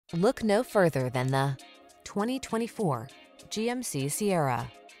Look no further than the 2024 GMC Sierra.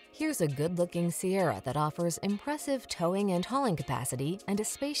 Here's a good-looking Sierra that offers impressive towing and hauling capacity and a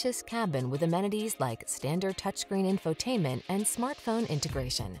spacious cabin with amenities like standard touchscreen infotainment and smartphone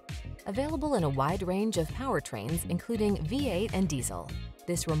integration. Available in a wide range of powertrains, including V8 and diesel,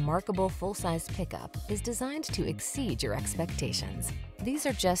 this remarkable full-size pickup is designed to exceed your expectations. These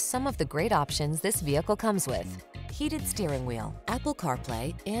are just some of the great options this vehicle comes with: heated steering wheel, Apple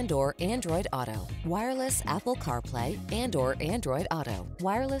CarPlay and/or Android Auto, wireless Apple CarPlay and/or Android Auto,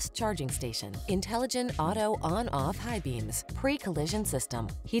 wireless charging station, intelligent auto on-off high beams, pre-collision system,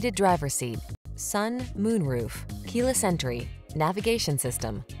 heated driver's seat, sun, moonroof, keyless entry, navigation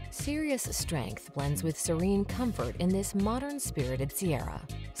system. Serious strength blends with serene comfort in this modern spirited Sierra.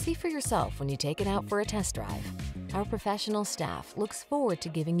 See for yourself when you take it out for a test drive. Our professional staff looks forward to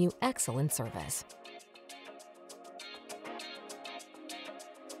giving you excellent service.